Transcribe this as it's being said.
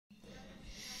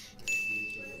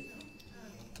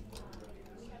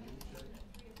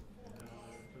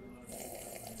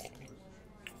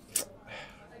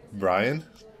Brian?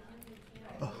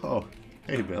 Oh,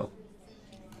 hey Bill.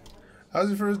 How's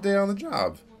your first day on the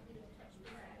job?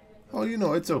 Oh, you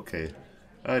know, it's okay.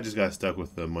 I just got stuck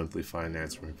with the monthly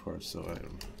finance report, so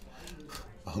I'm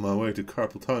on my way to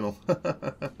carpal tunnel.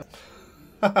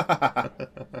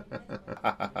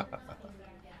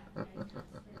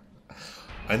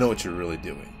 I know what you're really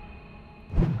doing.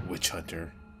 Witch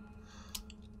hunter.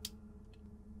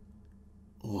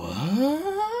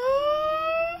 What?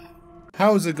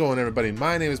 How's it going, everybody?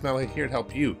 My name is Metalhey, here to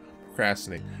help you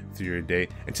procrastinate through your day.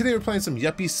 And today we're playing some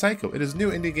Yuppie Psycho. It is a new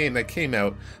indie game that came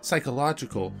out,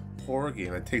 psychological horror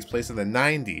game that takes place in the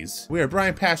 90s. We are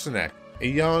Brian Pasternak, a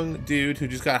young dude who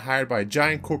just got hired by a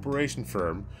giant corporation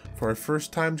firm for a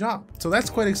first-time job. So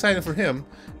that's quite exciting for him,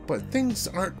 but things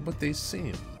aren't what they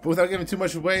seem. But without giving too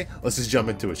much away, let's just jump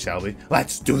into it, shall we?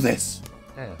 Let's do this!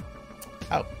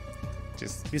 Oh.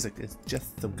 Just music is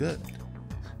just so good.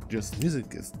 Just music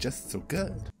is just so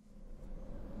good.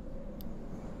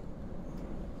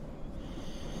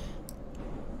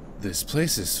 This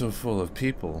place is so full of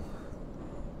people.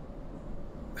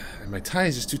 And my tie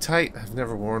is just too tight. I've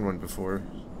never worn one before.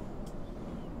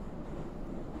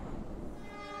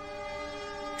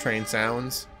 Train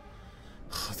sounds.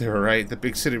 Oh, they were right. The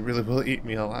big city really will eat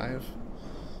me alive.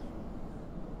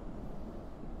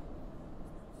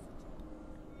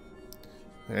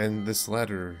 And this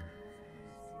letter.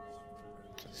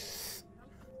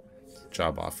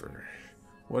 Job offer.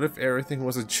 What if everything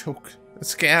was a joke? A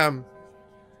scam?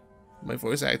 My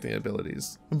voice acting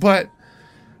abilities. But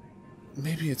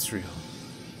maybe it's real.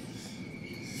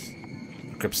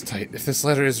 Grip's tight. If this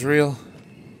letter is real.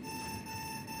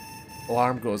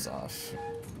 Alarm goes off.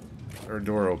 Her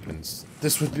door opens.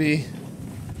 This would be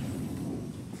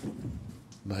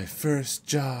my first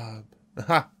job.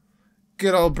 Aha!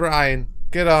 Good old Brian.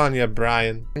 Get on ya,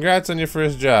 Brian. Congrats on your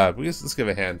first job. Let's give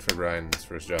a hand for Brian's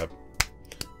first job.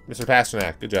 Mr.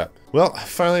 Pasternak, good job. Well, I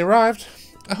finally arrived.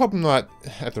 I hope I'm not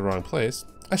at the wrong place.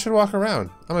 I should walk around.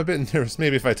 I'm a bit nervous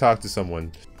maybe if I talk to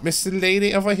someone. Mr.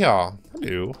 Lady over here.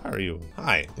 Hello, how are you?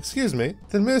 Hi, excuse me.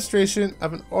 The administration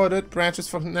of an audit branch's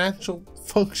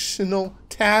functional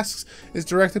tasks is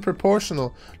directly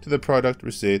proportional to the product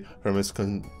received from its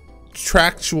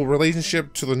contractual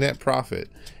relationship to the net profit.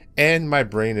 And my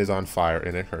brain is on fire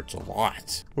and it hurts a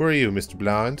lot. Who are you, Mr.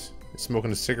 Blonde? You're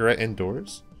smoking a cigarette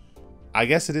indoors? I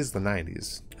guess it is the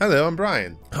 90s. Hello, I'm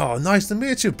Brian. Oh, nice to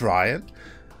meet you, Brian.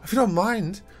 If you don't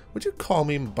mind, would you call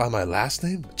me by my last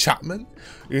name, Chapman?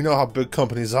 You know how big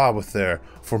companies are with their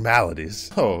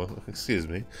formalities. Oh, excuse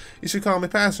me. You should call me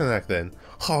Pasternak then.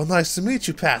 Oh, nice to meet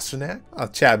you, Pasternak. Oh,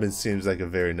 Chapman seems like a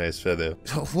very nice fellow.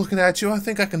 Oh, looking at you, I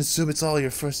think I can assume it's all your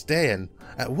first day and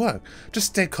at work. Just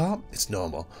stay calm. It's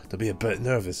normal to be a bit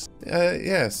nervous.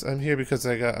 Yes, I'm here because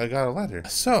I got a letter.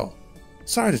 So,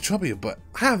 sorry to trouble you, but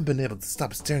I haven't been able to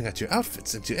stop staring at your outfit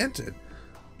since you entered.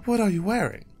 What are you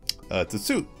wearing? It's a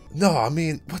suit. No, I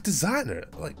mean, what designer?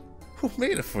 Like, who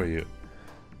made it for you?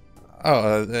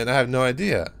 Oh, and I have no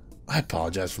idea. I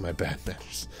apologize for my bad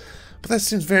manners. But that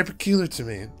seems very peculiar to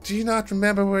me. Do you not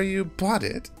remember where you bought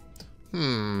it?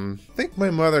 I think my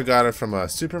mother got it from a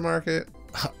supermarket.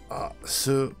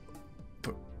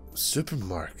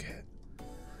 Supermarket?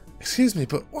 Excuse me,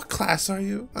 but what class are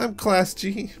you? I'm class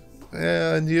G.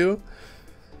 And you?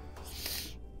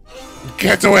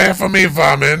 Get away from me,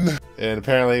 vermin! And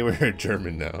apparently we're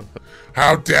German now.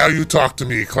 How dare you talk to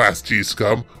me, Class G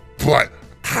scum? But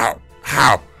how?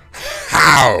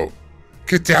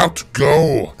 Get out,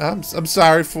 go! I'm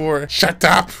sorry for... Shut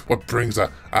up! What brings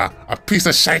a piece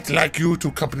of shite like you to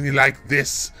a company like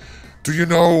this? Do you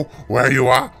know where you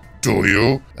are? Do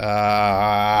you?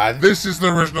 This is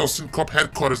the original Syncorp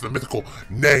headquarters, the mythical,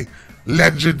 nay,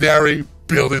 legendary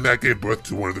building that gave birth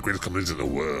to one of the greatest companies in the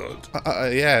world.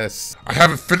 Yes. I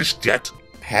haven't finished yet.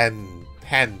 Pen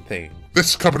thing.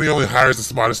 This company only hires the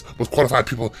smartest, most qualified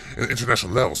people at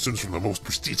international level. Students from the most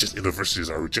prestigious universities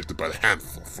are rejected by the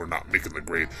handful for not making the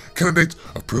grade. Candidates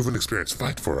of proven experience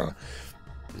fight for a...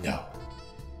 No.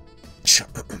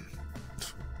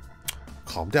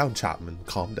 Calm down, Chapman.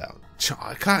 Calm down.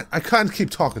 I can't keep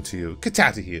talking to you. Get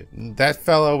out of here. That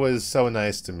fellow was so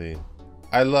nice to me.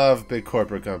 I love big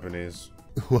corporate companies.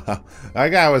 Wow, that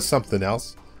guy was something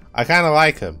else. I kind of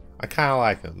like him.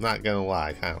 Not gonna lie,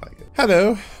 I kind of like him.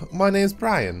 Hello, my name's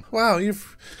Brian. Wow, you're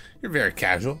very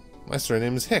casual. My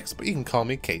surname is Hicks, but you can call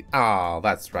me Kate. Oh,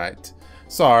 that's right.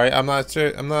 Sorry, I'm not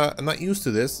used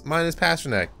to this. Mine is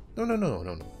Pasternak.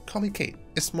 No. Call me Kate.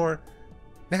 It's more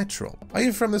natural. Are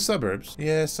you from the suburbs?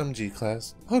 Yes, I'm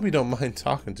G-class. Hope you don't mind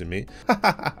talking to me.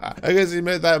 I guess you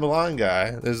met that Milan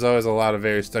guy. There's always a lot of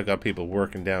very stuck-up people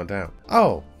working downtown.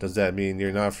 Oh, does that mean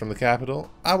you're not from the capital?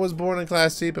 I was born in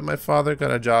Class C, but my father got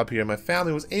a job here and my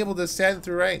family was able to ascend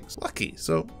through ranks. Lucky.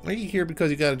 So, are you here because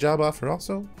you got a job offer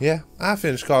also? Yeah, I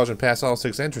finished college and passed all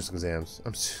 6 entrance exams.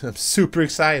 I'm super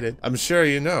excited. I'm sure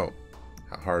you know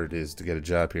how hard it is to get a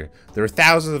job here. There are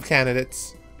thousands of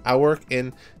candidates. I work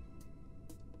in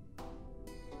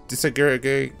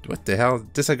disaggregated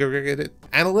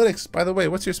analytics. By the way,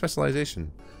 what's your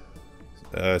specialization?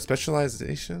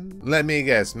 Specialization? Let me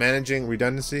guess. Managing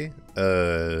redundancy?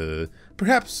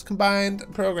 Perhaps combined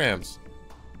programs.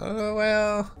 Oh,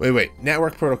 well. Wait.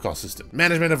 Network protocol system.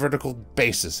 Management of vertical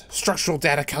bases. Structural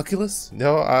data calculus?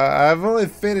 No, I've only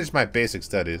finished my basic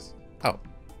studies. Oh.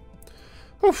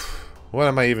 Oof. What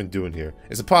am I even doing here?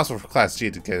 Is it possible for Class G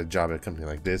to get a job at a company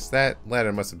like this? That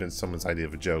letter must have been someone's idea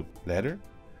of a joke. Letter?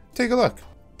 Take a look.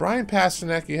 Brian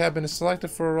Pasternak, you have been selected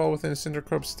for a role within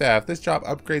Syndercorp's staff. This job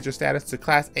upgrades your status to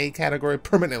Class A category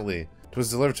permanently. It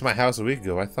was delivered to my house a week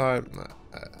ago. I thought...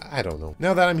 I don't know.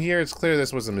 Now that I'm here, it's clear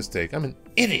this was a mistake. I'm an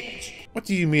idiot. What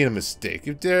do you mean a mistake?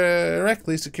 You've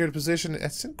directly secured a position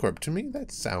at Syncorp. To me,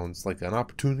 that sounds like an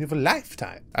opportunity of a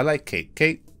lifetime. I like Kate.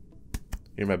 Kate,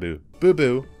 you're my boo.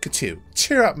 Boo-boo, ka-choo.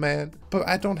 Cheer up, man. But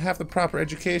I don't have the proper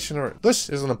education or... This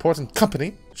is an important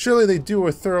company. Surely they do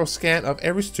a thorough scan of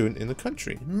every student in the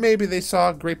country. Maybe they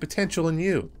saw great potential in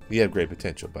you. You have great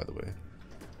potential, by the way.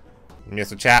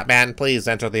 Mr. Chapman, please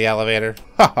enter the elevator.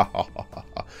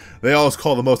 They always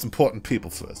call the most important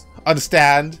people first.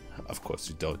 Understand? Of course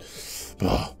you don't.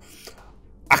 Oh,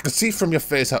 I can see from your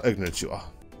face how ignorant you are.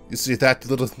 You see that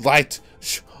little light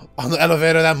on the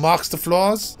elevator that marks the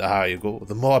floors? There you go.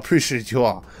 The more appreciated you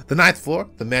are. The 9th floor,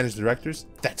 the managing directors,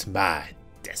 that's my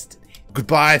destiny.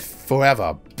 Goodbye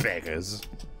forever, beggars.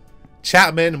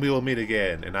 Chapman, we will meet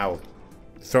again, and I will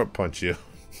throat punch you.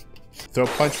 Throat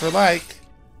punch for like.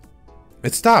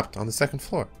 It stopped on the 2nd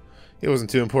floor. It wasn't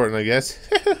too important, I guess.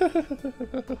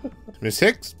 Miss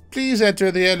Hicks, please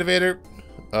enter the elevator.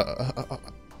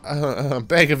 A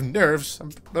bag of nerves.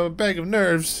 A bag of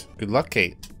nerves. Good luck,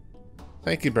 Kate.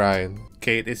 Thank you, Brian.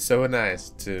 Kate is so nice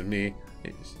to me.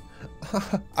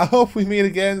 I hope we meet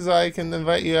again so I can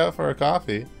invite you out for a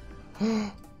coffee.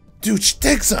 Dude, she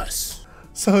takes us.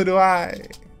 So do I.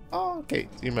 Oh, Kate,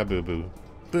 you're my boo-boo.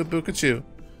 Boo-boo, ka-choo.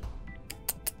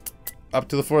 Up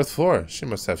to the 4th floor. She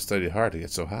must have studied hard to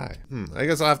get so high. I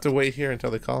guess I'll have to wait here until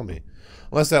they call me.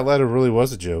 Unless that letter really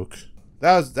was a joke.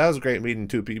 That was great meeting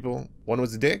 2 people. One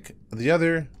was a dick. The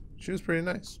other, she was pretty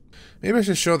nice. Maybe I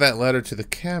should show that letter to the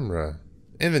camera.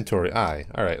 Inventory, aye.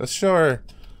 Alright, let's show her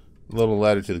a little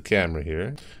letter to the camera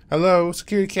here. Hello,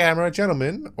 security camera,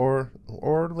 gentlemen, or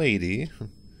lady.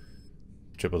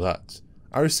 Triple dots.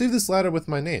 I received this letter with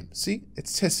my name. See, it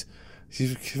says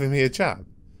you've given me a job.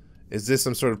 Is this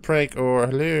some sort of prank or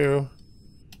hello?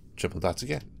 Triple dots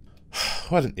again.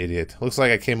 What an idiot. Looks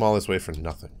like I came all this way for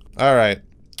nothing. Alright.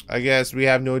 I guess we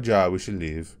have no job. We should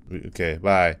leave. Okay,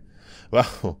 bye.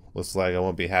 Well, looks like I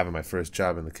won't be having my first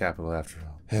job in the capital after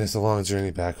all. And it's a long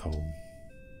journey back home.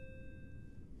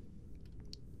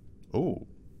 Ooh.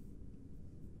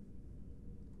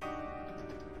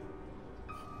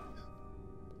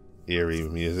 Eerie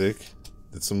music.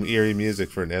 That's some eerie music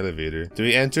for an elevator. Do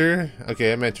we enter?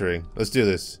 Okay, I'm entering. Let's do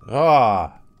this.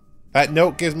 Ah, that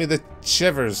note gives me the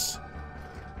shivers.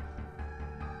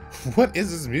 What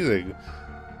is this music?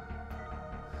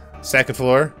 2nd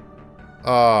floor.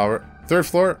 3rd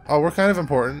floor. Oh, we're kind of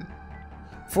important.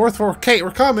 4th floor. Kate,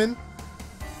 we're coming.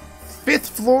 5th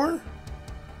floor.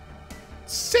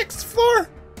 6th floor.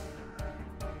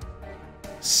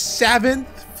 7th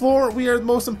floor. We are the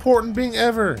most important being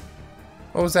ever.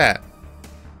 What was that?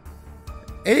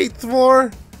 8th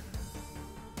floor.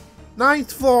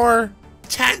 9th floor.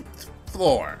 10th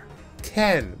floor.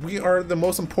 10. We are the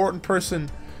most important person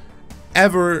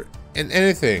ever in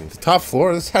anything. The top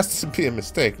floor? This has to be a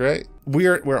mistake, right?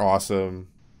 We're awesome.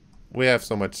 We have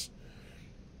so much.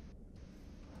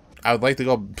 I would like to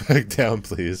go back down,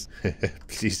 please.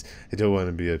 Please, I don't want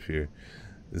to be up here.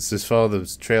 Let's just follow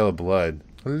this trail of blood.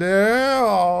 Hello?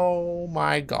 Oh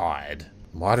my god.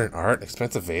 Modern art,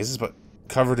 expensive vases, but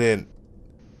covered in,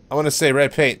 I want to say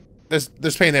red paint. There's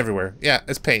paint everywhere. Yeah,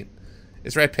 it's paint.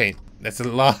 It's red paint. That's a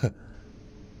lot.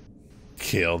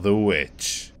 Kill the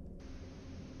witch.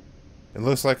 It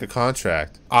looks like a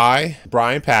contract. I,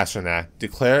 Brian Pasternak,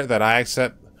 declare that I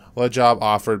accept the job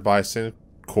offered by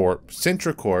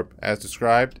Syndercorp as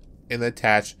described in the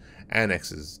attached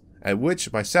annexes, at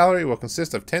which my salary will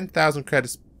consist of 10,000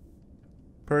 credits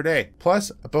per day,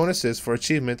 plus bonuses for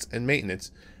achievements and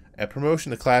maintenance A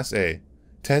promotion to Class A.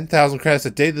 10,000 credits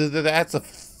a day. That's a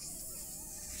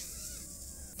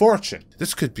fortune.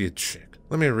 This could be a trick.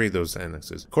 Let me read those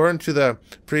annexes. According to the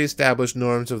pre-established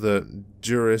norms of the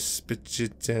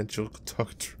jurisprudential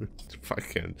doctrine, if I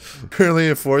can, currently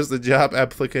enforced, the job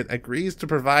applicant agrees to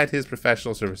provide his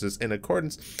professional services in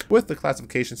accordance with the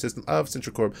classification system of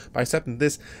Central Corp. By accepting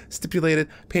this stipulated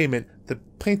payment, the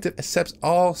plaintiff accepts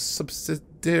all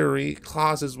subsidiary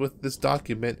clauses with this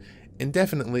document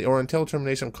indefinitely or until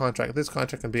termination of contract. This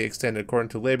contract can be extended according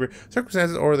to labor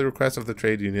circumstances or the request of the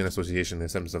trade union association. The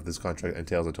acceptance of this contract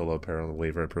entails a total of parallel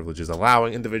waiver of privileges,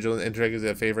 allowing individuals and entities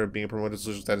in favor of being promoted to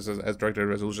social status as director.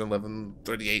 Resolution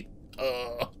 1138.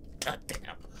 Oh,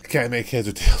 goddamn! Can't make heads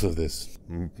or tails of this.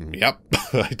 Yep.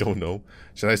 I don't know.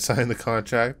 Should I sign the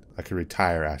contract? I could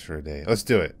retire after a day. Let's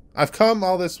do it. I've come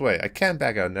all this way. I can't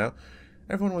back out now.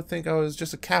 Everyone would think I was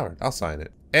just a coward. I'll sign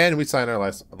it. And we sign our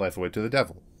life away to the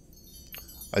devil.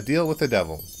 A deal with the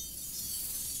devil.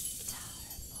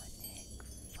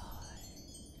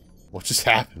 What just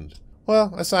happened?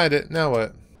 Well, I signed it. Now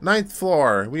what? 9th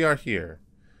floor. We are here.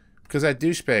 Because that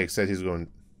douchebag said he's going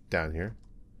down here.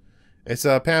 It's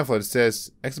a pamphlet. It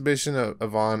says, Exhibition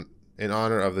of in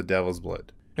honor of the devil's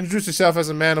blood. Introduce yourself as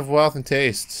a man of wealth and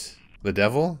taste. The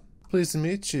devil? Pleased to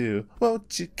meet you.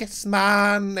 Won't you guess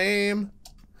my name?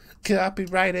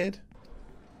 Copyrighted.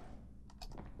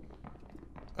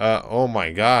 Oh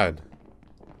my god.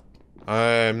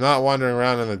 I'm not wandering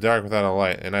around in the dark without a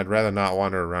light, and I'd rather not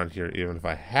wander around here even if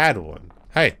I had one.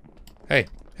 Hey! Hey!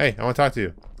 Hey! I want to talk to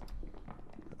you.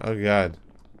 Oh god.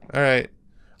 Alright.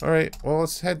 Alright, well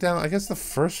let's head down, I guess the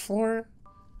first floor?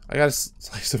 I got a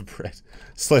slice of bread.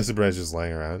 Slice of bread just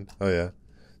laying around. Oh yeah.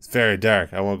 It's very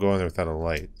dark. I won't go in there without a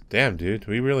light. Damn, dude.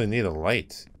 We really need a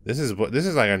light. This is like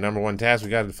our #1 task we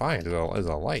gotta find, is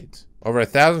a light. Over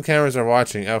 1,000 cameras are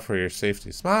watching out for your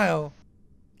safety. Smile.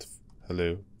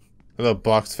 Hello. Hello,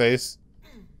 box face.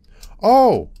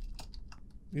 Oh!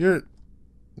 You're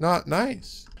not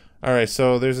nice. Alright,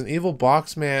 so there's an evil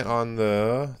box man on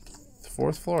the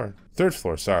 4th floor. 3rd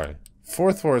floor, sorry.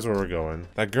 4th floor is where we're going.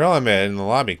 That girl I met in the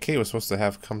lobby, Kate, was supposed to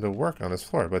have come to work on this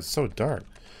floor, but it's so dark.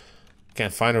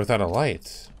 Can't find her without a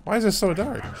light. Why is it so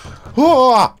dark?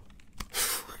 Oh!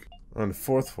 We're on the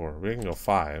 4th floor. We can go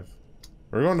 5.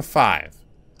 We're going to 5.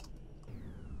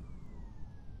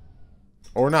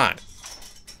 Or not.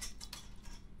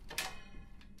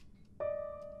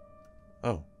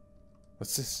 Oh.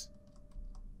 What's this?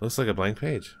 Looks like a blank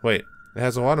page. Wait, it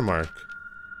has a watermark.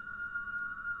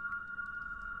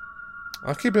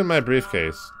 I'll keep it in my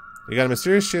briefcase. You got a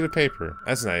mysterious sheet of paper.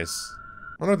 That's nice.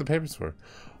 I wonder what the paper's for.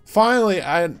 Finally,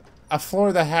 a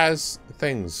floor that has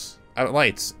things.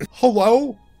 Lights.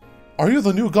 Hello? Are you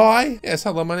the new guy? Yes,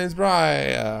 hello, my name's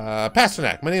Bry,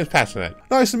 Pasternak. My name's Pasternak.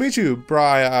 Nice to meet you,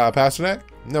 Bry, Pasternak.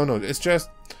 No, it's just,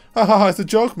 haha, it's a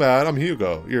joke, man. I'm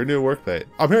Hugo, your new workmate.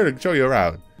 I'm here to show you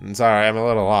around. Sorry, I'm a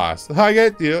little lost. I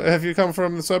get you. If you come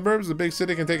from the suburbs, the big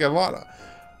city can take a lot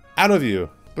out of you.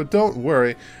 But don't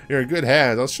worry, you're in good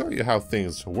hands. I'll show you how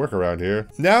things work around here.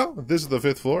 Now, this is the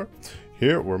 5th floor.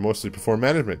 Here, we're mostly perform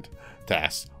management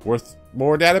tasks. Worth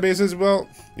more databases? Well,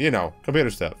 you know,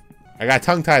 computer stuff. I got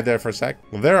tongue-tied there for a sec.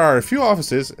 There are a few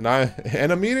offices and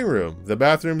a meeting room. The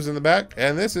bathroom's in the back,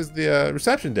 and this is the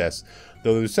reception desk.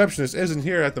 Though the receptionist isn't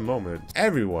here at the moment,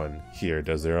 everyone here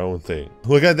does their own thing.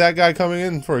 Look at that guy coming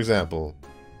in, for example.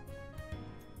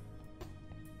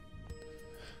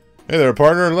 Hey there,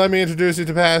 partner. Let me introduce you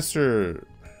to Pastor.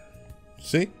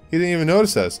 See? He didn't even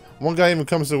notice us. One guy even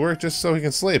comes to work just so he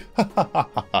can sleep.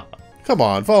 Come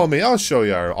on, follow me. I'll show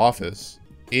you our office.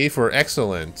 E for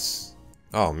excellence.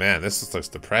 Oh man, this looks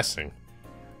depressing.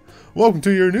 Welcome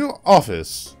to your new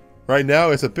office. Right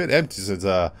now, it's a bit empty since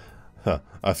a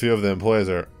few of the employees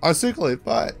are on sick leave,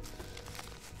 but...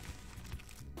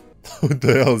 What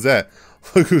the hell is that?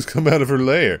 Look who's come out of her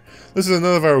lair. This is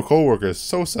another of our co-workers,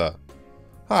 Sosa.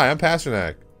 Hi, I'm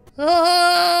Pasternak.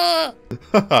 Ah!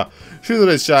 She's a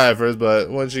bit shy at first, but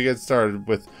once she gets started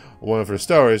with one of her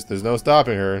stories, there's no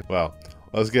stopping her. Well,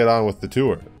 let's get on with the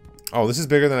tour. Oh, this is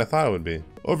bigger than I thought it would be.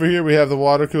 Over here we have the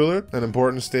water cooler, an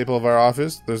important staple of our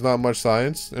office. There's not much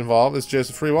science involved, it's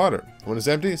just free water. When it's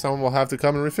empty, someone will have to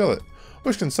come and refill it,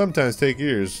 which can sometimes take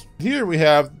years. Here we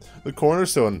have the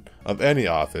cornerstone of any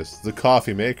office, the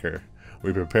coffee maker.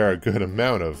 We prepare a good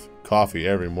amount of coffee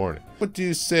every morning. What do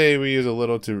you say we use a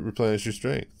little to replenish your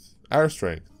strength? Our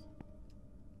strength.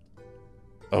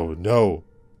 Oh no.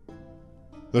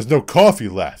 There's no coffee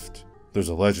left. There's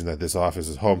a legend that this office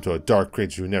is home to a dark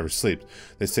creature who never sleeps.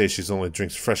 They say she only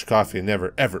drinks fresh coffee and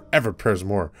never, ever, ever pairs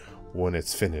more when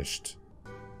it's finished.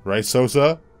 Right,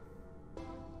 Sosa?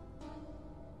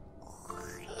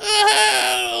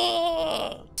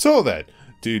 So then,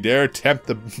 do you dare tempt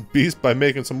the beast by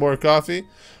making some more coffee?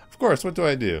 Of course, what do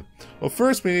I do? Well,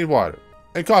 first we need water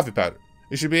and coffee powder.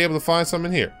 You should be able to find some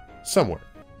in here, somewhere.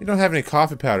 You don't have any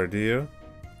coffee powder, do you?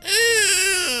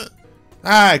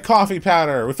 Ah, coffee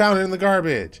powder! We found it in the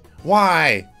garbage.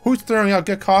 Why? Who's throwing out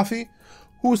good coffee?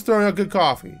 Who's throwing out good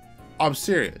coffee? I'm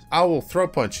serious. I will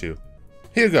throat punch you.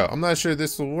 Here you go. I'm not sure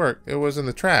this will work. It was in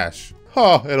the trash.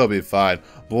 Oh, it'll be fine.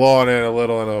 Blow it in a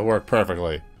little and it'll work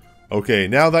perfectly. Okay,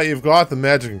 now that you've got the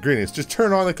magic ingredients, just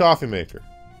turn on the coffee maker.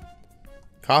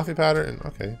 Coffee powder and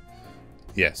okay.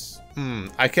 Yes.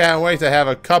 I can't wait to have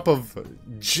a cup of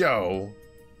Joe.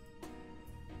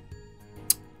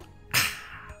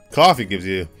 Coffee gives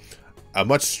you a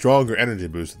much stronger energy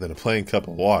boost than a plain cup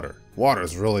of water. Water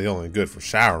is really only good for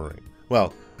showering.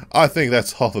 Well, I think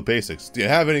that's all the basics. Do you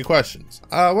have any questions?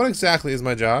 What exactly is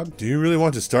my job? Do you really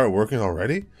want to start working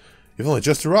already? You've only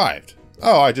just arrived.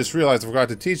 Oh, I just realized I forgot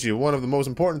to teach you one of the most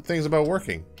important things about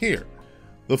working. Here,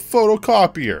 the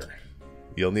photocopier.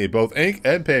 You'll need both ink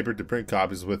and paper to print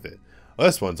copies with it.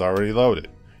 This one's already loaded.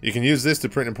 You can use this to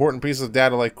print important pieces of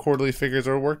data like quarterly figures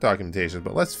or work documentation,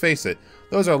 but let's face it,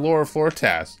 those are lower floor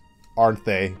tasks, aren't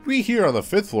they? We here on the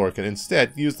 5th floor can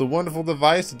instead use the wonderful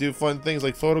device to do fun things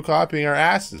like photocopying our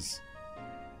asses.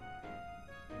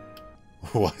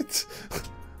 What?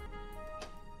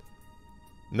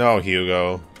 No,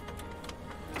 Hugo.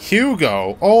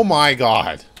 Hugo! Oh my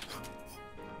god!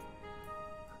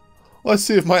 Let's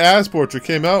see if my ass portrait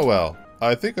came out well.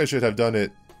 I think I should have done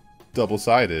it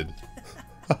double-sided.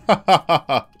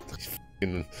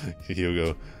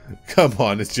 Hugo, come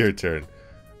on, it's your turn.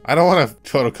 I don't want to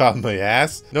photocopy my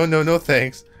ass. No,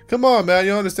 thanks. Come on, man,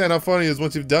 you'll understand how funny it is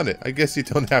once you've done it. I guess you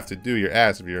don't have to do your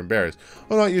ass if you're embarrassed.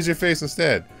 Why not use your face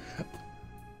instead?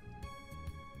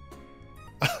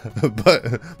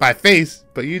 But my face?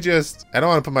 But you just... I don't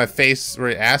want to put my face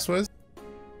where your ass was.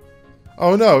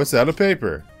 Oh no, it's out of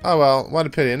paper. Oh well, what a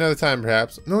pity. Another time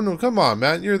perhaps. No, come on,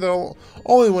 man. You're the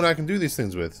only one I can do these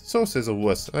things with. So says a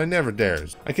wuss, and I never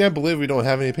dares. I can't believe we don't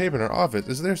have any paper in our office.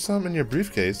 Is there some in your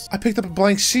briefcase? I picked up a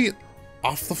blank sheet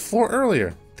off the floor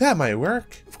earlier. That might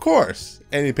work. Of course.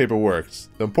 Any paper works.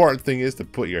 The important thing is to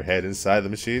put your head inside the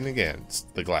machine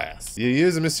against the glass. You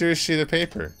use a mysterious sheet of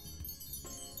paper.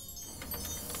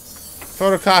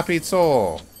 Photocopied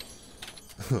soul.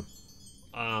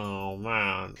 Oh,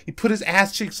 man. He put his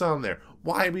ass cheeks on there.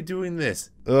 Why are we doing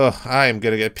this? Ugh, I am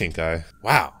gonna get pink eye.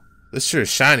 Wow, this sure is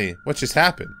shiny. What just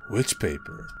happened? Which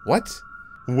paper? What?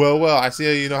 Well, I see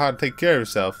how you know how to take care of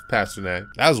yourself, Pasternak.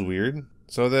 That was weird.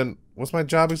 So then, what's my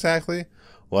job exactly?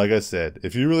 Like I said,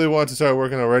 if you really want to start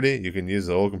working already, you can use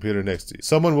the old computer next to you.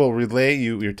 Someone will relay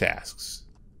you your tasks.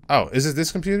 Oh, is it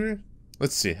this computer?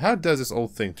 Let's see, how does this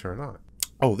old thing turn on?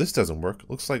 Oh, this doesn't work.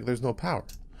 Looks like there's no power.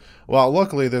 Well,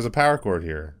 luckily there's a power cord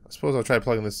here. I suppose I'll try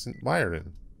plugging this wire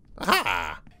in.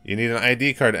 Aha! You need an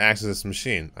ID card to access this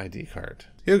machine. ID card.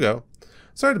 Hugo.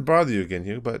 Sorry to bother you again,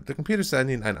 Hugo, but the computer said I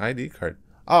need an ID card.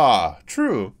 Ah,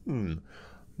 true.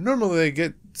 Normally they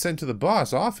get sent to the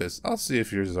boss office. I'll see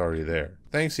if yours is already there.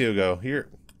 Thanks, Hugo.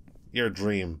 You're a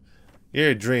dream. You're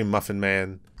a dream, Muffin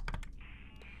Man.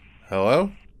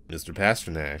 Hello? Mr.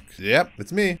 Pasternak. Yep,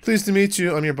 it's me. Pleased to meet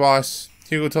you. I'm your boss.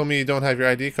 Hugo told me you don't have your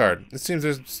ID card. It seems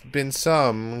there's been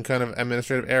some kind of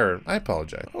administrative error. I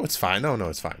apologize. Oh, it's fine. No,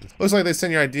 it's fine. Looks like they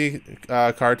sent your ID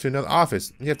card to another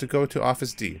office. You have to go to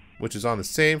Office D, which is on the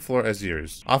same floor as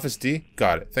yours. Office D?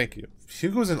 Got it. Thank you.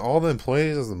 Hugo's in all the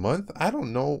employees of the month? I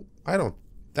don't know.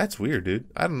 That's weird, dude.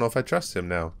 I don't know if I trust him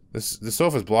now. The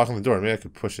sofa's blocking the door. Maybe I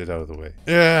could push it out of the way.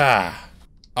 Yeah.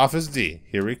 Office D.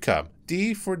 Here we come.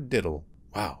 D for diddle.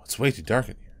 Wow, it's way too dark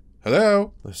in here.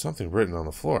 Hello? There's something written on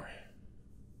the floor.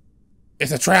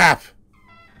 It's a trap!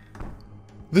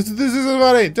 This isn't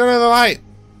funny! Turn on the light!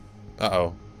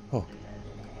 Uh-oh. Oh.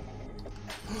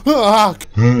 Ah!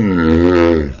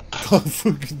 Oh,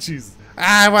 fucking Jesus.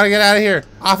 Ah, I want to get out of here!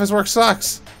 Office work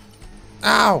sucks!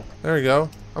 Ow! There we go.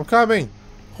 I'm coming!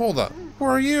 Hold up. Who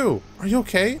are you? Are you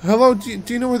okay? Hello? Do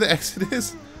you know where the exit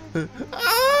is?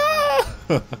 Ah!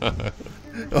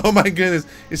 Oh my goodness.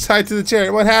 He's tied to the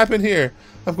chair. What happened here?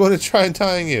 I'm going to try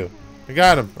untying you. I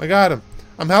got him.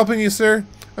 I'm helping you, sir.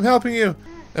 I'm helping you.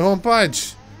 I won't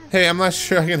budge. Hey, I'm not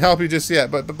sure I can help you just yet,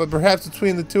 but perhaps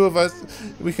between the two of us,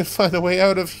 we can find a way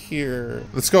out of here.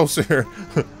 Let's go, sir.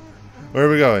 Where are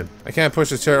we going? I can't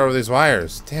push the chair over these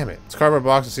wires. Damn it. This cardboard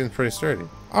box seems pretty sturdy.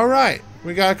 All right.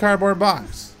 We got a cardboard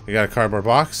box. We got a cardboard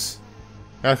box.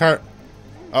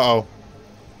 Uh-oh.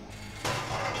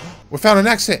 We found an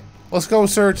exit. Let's go,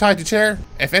 sir. Tied to chair.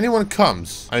 If anyone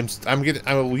comes, I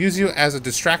will use you as a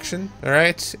distraction. All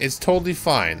right, it's totally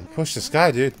fine. Push this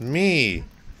guy, dude. Me.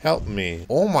 Help me.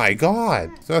 Oh my god.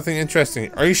 There's nothing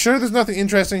interesting. Are you sure there's nothing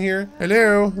interesting here?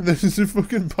 Hello? There's a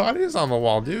fucking bodies on the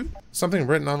wall, dude. Something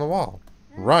written on the wall.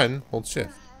 Run. Hold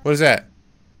shift. What is that?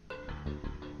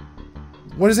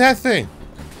 What is that thing?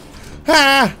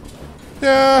 Ah!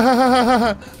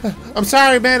 I'm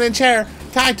sorry, man in chair.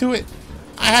 Tied to it.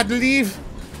 I had to leave.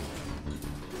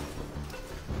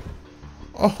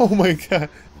 Oh my god.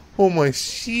 Oh my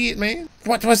shit, man.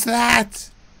 What was that?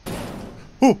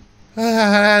 Oh. I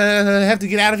have to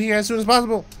get out of here as soon as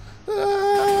possible.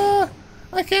 I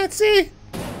can't see.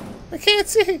 I can't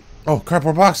see. Oh,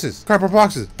 cardboard boxes. Cardboard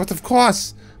boxes. But of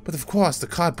course, the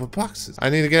cardboard boxes. I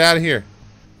need to get out of here.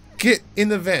 Get in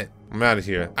the vent. I'm out of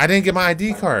here. I didn't get my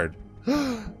ID card.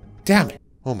 Damn it.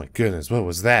 Oh my goodness, what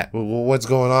was that? What's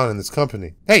going on in this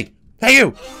company? Hey! Hey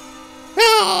you!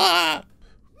 Ah!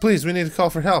 Please, we need to call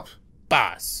for help.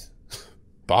 Boss.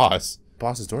 Boss?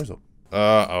 Boss's door's open.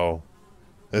 Uh-oh.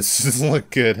 This doesn't look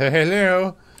good. Hey,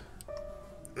 hello.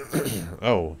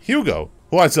 Oh, Hugo.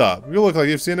 What's up? You look like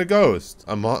you've seen a ghost.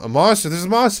 A monster? There's a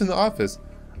monster in the office.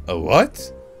 A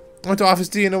what? I went to Office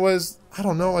D and it was, I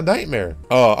don't know, a nightmare.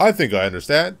 Oh, I think I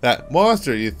understand. That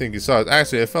monster you think you saw is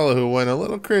actually a fellow who went a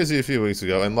little crazy a few weeks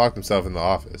ago and locked himself in the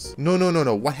office. No.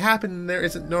 What happened in there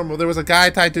isn't normal. There was a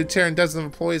guy tied to a chair and dozens of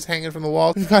employees hanging from the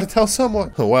wall. You've got to tell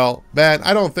someone. Well, man,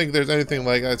 I don't think there's anything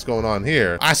like that's going on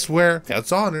here. I swear,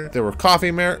 God's honor. There were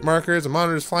coffee markers and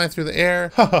monitors flying through the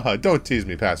air. Ha ha ha, don't tease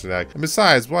me, Pasternak. And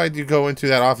besides, why'd you go into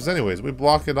that office anyways? We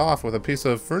blocked it off with a piece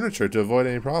of furniture to avoid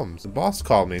any problems. The boss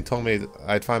called me and told me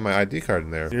I'd find my ID card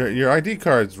in there. Your ID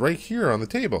card's right here on the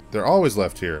table. They're always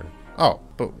left here. Oh,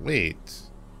 but wait.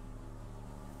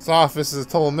 This office is a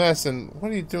total mess, and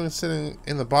what are you doing sitting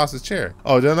in the boss's chair?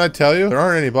 Oh, didn't I tell you? There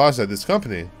aren't any bosses at this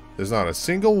company. There's not a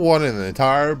single one in the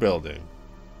entire building.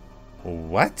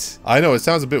 What? I know, it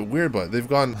sounds a bit weird, but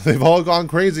they've all gone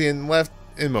crazy and left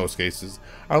in most cases.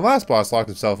 Our last boss locked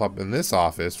himself up in this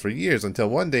office for years until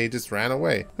one day he just ran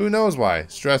away. Who knows why?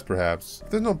 Stress, perhaps.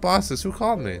 There's no bosses. Who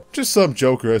called me? Just some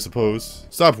joker, I suppose.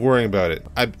 Stop worrying about it.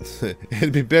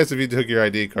 It'd be best if you took your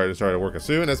ID card and started working as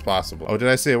soon as possible. Oh, did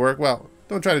I say work? Well,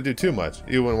 don't try to do too much.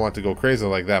 You wouldn't want to go crazy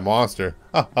like that monster.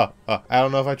 I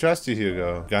don't know if I trust you,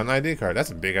 Hugo. Got an ID card.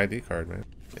 That's a big ID card, man.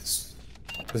 It's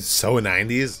so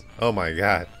 90s. Oh my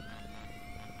god.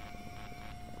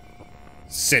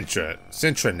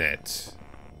 Centranet.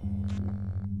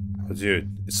 Oh,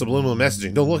 dude, it's subliminal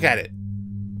messaging. Don't look at it.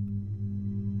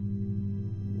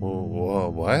 Whoa,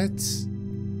 what?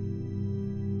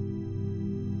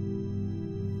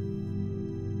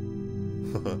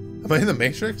 Am I in the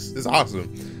Matrix? This is awesome.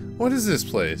 What is this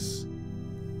place?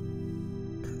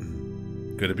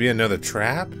 Could it be another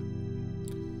trap?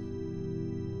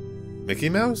 Mickey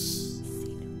Mouse?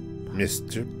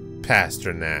 Mr.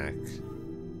 Pasternak.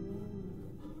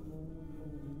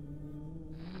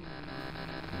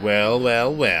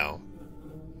 Well.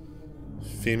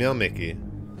 Female Mickey.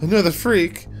 Another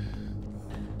freak.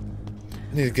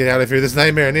 I need to get out of here. This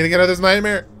nightmare. I need to get out of this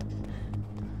nightmare.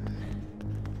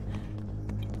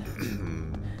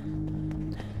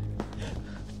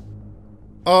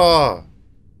 Oh,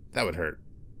 that would hurt.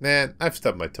 Man, I've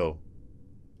stubbed my toe.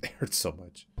 It hurts so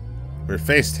much. We're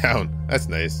face down. That's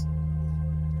nice.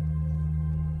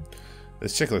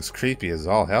 This chick looks creepy as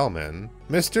all hell, man.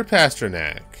 Mr.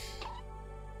 Pasternak.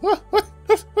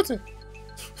 What's it?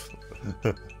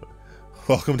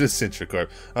 Welcome to Sintra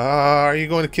Corp. Are you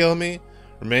going to kill me?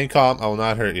 Remain calm, I will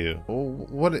not hurt you.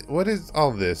 What is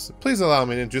all this? Please allow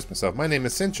me to introduce myself. My name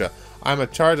is Sintra. I'm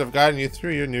in charge of guiding you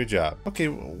through your new job. Okay,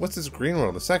 what's this green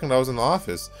world? The second I was in the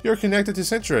office. You're connected to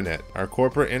Centranet, our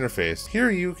corporate interface. Here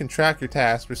you can track your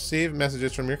tasks, receive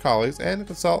messages from your colleagues, and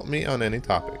consult me on any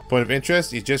topic. Point of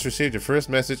interest, you just received your first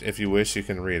message. If you wish, you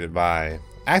can read it by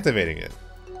activating it.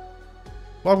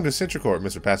 Welcome to Sintra Corp,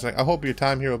 Mr. Pasternak. I hope your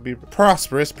time here will be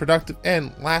prosperous, productive,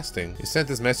 and lasting. You sent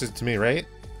this message to me, right?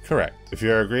 Correct. If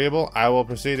you are agreeable, I will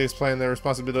proceed to explain the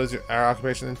responsibilities our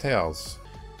occupation entails.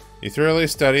 You thoroughly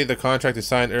studied the contract you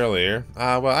signed earlier.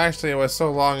 Well, actually, it was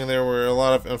so long and there were a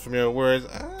lot of unfamiliar words.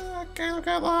 I kind of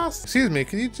got lost. Excuse me,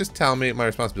 can you just tell me my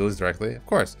responsibilities directly? Of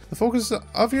course. The focus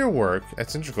of your work at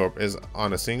Sintra Corp is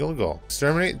on a single goal.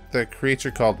 Exterminate the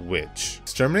creature called Witch.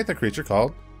 Exterminate the creature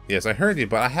called... Yes, I heard you,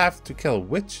 but I have to kill a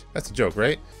witch? That's a joke,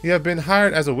 right? You have been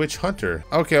hired as a witch hunter.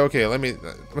 Okay,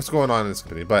 what's going on in this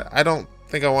company? But I don't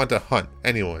think I want to hunt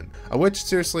anyone. A witch?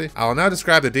 Seriously? I will now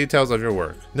describe the details of your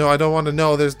work. No, I don't want to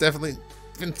know. There's definitely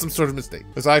been some sort of mistake.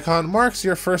 This icon marks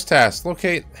your first task.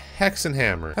 Locate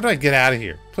Hexenhammer. How do I get out of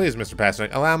here? Please, Mr.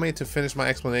 Pasternak, allow me to finish my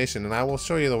explanation and I will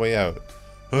show you the way out.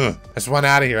 I just want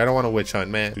out of here. I don't want to witch hunt,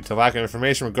 man. Due to lack of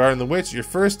information regarding the witch, your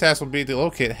first task will be to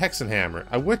locate Hexenhammer,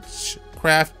 a witch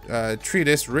craft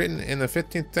treatise written in the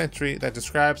 15th century that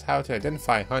describes how to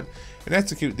identify, hunt, and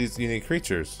execute these unique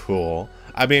creatures. Cool.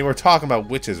 I mean, we're talking about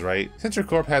witches, right? Censor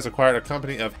Corp has acquired a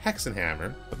company of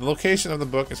Hexenhammer, but the location of the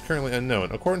book is currently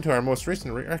unknown. According to our most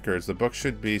recent records, the book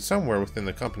should be somewhere within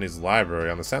the company's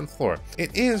library on the 7th floor.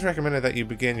 It is recommended that you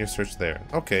begin your search there.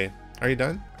 Okay, are you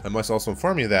done? I must also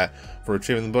inform you that for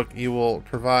retrieving the book, we will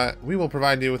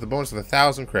provide you with a bonus of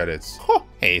 1,000 credits. Huh.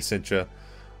 Hey, Cincha.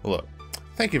 Look,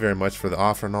 thank you very much for the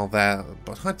offer and all that,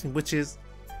 but hunting witches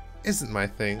isn't my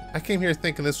thing. I came here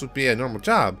thinking this would be a normal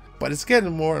job, but it's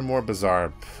getting more and more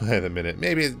bizarre by the minute.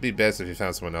 Maybe it'd be best if you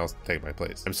found someone else to take my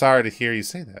place. I'm sorry to hear you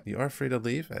say that. You are free to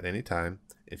leave at any time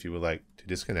if you would like to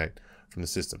disconnect from the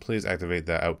system. Please activate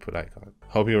that output icon.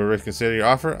 Hope you will reconsider your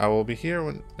offer. I will be here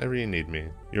whenever you need me.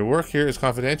 Your work here is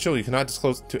confidential. You cannot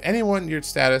disclose to anyone your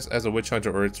status as a witch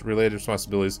hunter or its related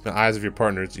responsibilities. In the eyes of your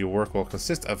partners, your work will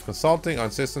consist of consulting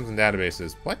on systems and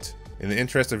databases. What? In the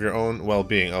interest of your own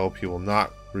well-being, I hope you will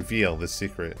not reveal this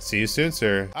secret. See you soon,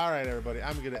 sir. Alright, everybody,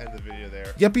 I'm gonna end the video there.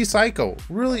 Yuppie Psycho.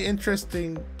 Really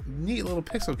interesting, neat little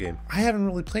pixel game. I haven't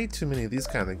really played too many of these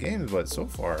kind of games, but so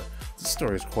far, this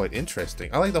story is quite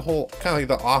interesting. I like the whole, kind of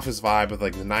like the Office vibe of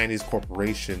like the 90s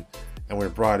corporation, and we're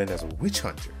brought in as a witch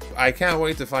hunter. I can't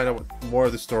wait to find out what more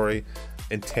of the story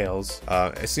entails.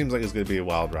 It seems like it's going to be a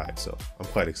wild ride, so I'm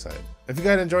quite excited. If you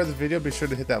guys enjoyed the video, be sure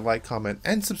to hit that like, comment,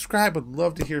 and subscribe. Would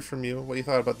love to hear from you, what you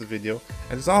thought about the video.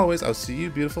 And as always, I'll see you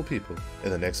beautiful people in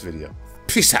the next video.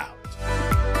 Peace out!